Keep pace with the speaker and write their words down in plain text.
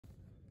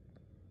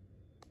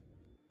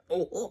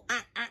What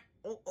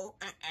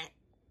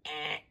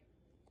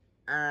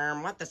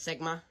the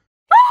Sigma?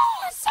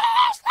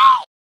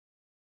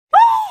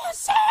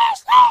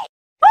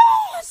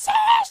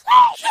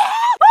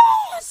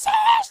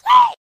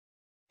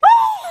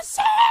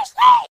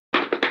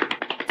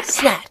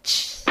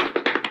 Snatch.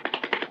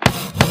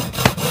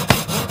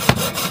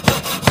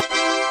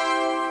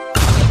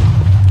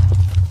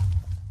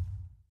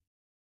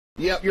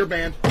 Yep, you're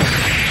banned.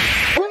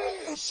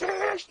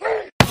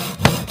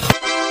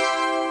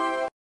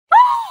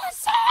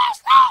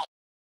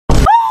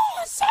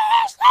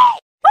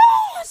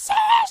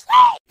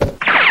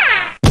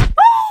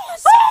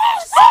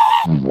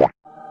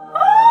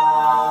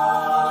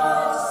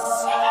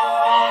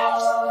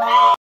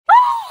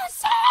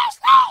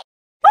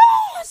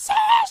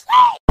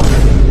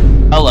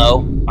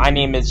 Hello, my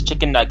name is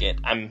Chicken Nugget.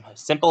 I'm a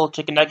simple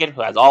chicken nugget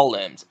who has all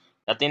limbs.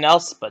 Nothing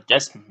else but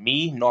just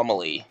me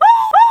normally.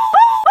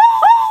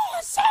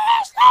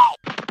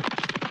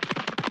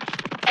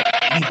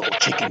 Evil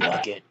chicken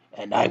nugget,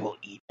 and I will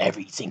eat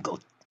every single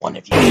one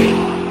of you.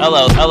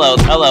 Hello.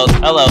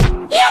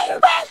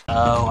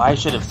 Oh, I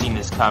should have seen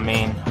this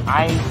coming.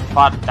 I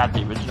thought that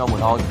the original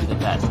would always be the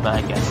best, but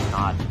I guess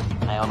not.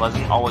 I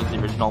wasn't always the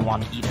original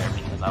one either,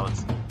 because I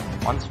was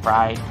once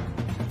fried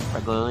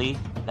regularly,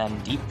 then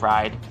deep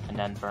fried, and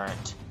then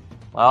burnt.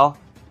 Well,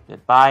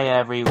 goodbye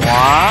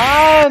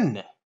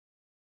everyone!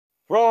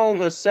 Roll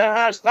the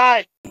sash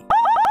light!